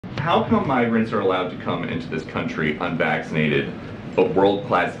how come migrants are allowed to come into this country unvaccinated, but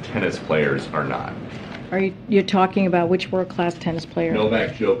world-class tennis players are not? You're talking about which world-class tennis player?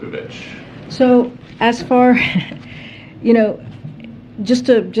 Novak Djokovic. So as far, just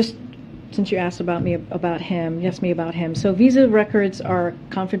since you asked me about him. So visa records are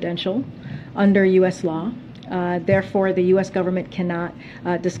confidential under U.S. law. Therefore, the U.S. government cannot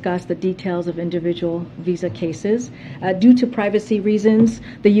discuss the details of individual visa cases. Due to privacy reasons,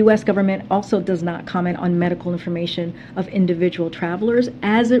 the U.S. government also does not comment on medical information of individual travelers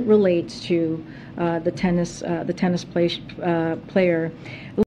as it relates to the tennis player.